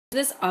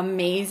This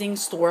amazing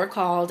store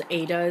called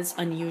Ada's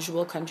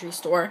Unusual Country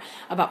Store,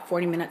 about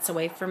 40 minutes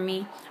away from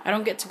me. I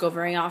don't get to go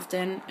very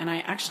often, and I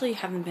actually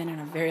haven't been in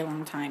a very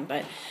long time,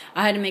 but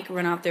I had to make a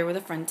run out there with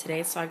a friend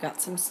today, so I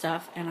got some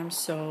stuff, and I'm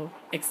so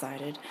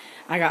excited.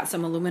 I got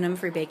some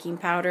aluminum-free baking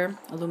powder,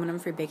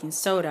 aluminum-free baking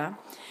soda,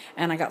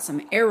 and I got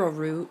some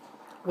arrowroot,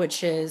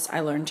 which is,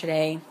 I learned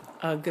today,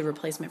 a good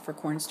replacement for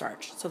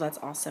cornstarch, so that's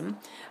awesome.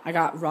 I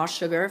got raw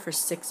sugar for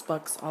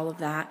 $6, all of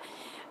that.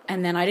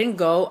 And then I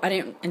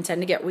didn't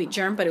intend to get wheat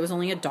germ, but it was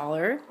only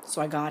 $1,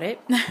 so I got it.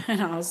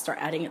 And I'll start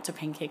adding it to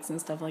pancakes and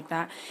stuff like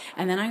that.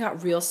 And then I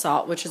got real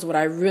salt, which is what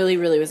I really,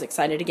 really was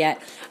excited to get.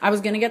 I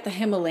was going to get the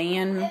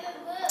Himalayan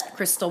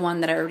crystal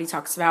one that I already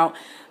talked about,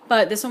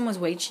 but this one was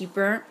way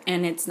cheaper,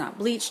 and it's not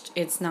bleached.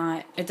 It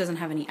doesn't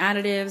have any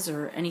additives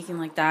or anything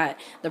like that.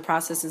 The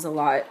process is a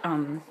lot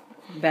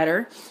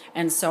better,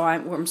 and so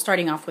I'm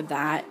starting off with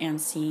that and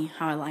see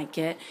how I like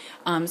it.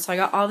 So I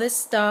got all this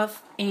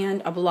stuff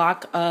and a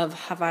block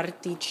of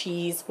Havarti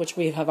cheese, which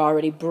we have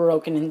already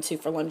broken into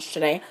for lunch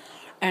today,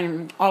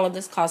 and all of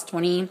this cost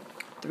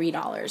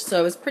 $23, so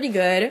it was pretty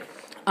good.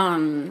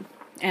 And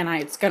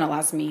it's gonna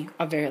last me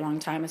a very long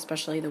time,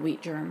 especially the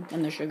wheat germ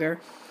and the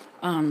sugar.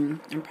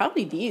 And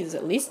probably these,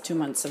 at least 2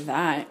 months of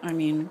that. I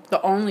mean,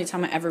 the only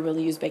time I ever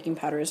really use baking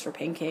powder is for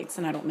pancakes,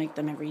 and I don't make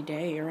them every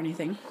day or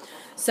anything.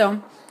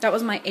 So that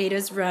was my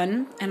Ada's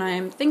run, and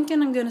I'm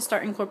thinking I'm going to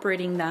start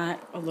incorporating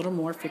that a little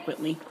more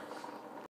frequently.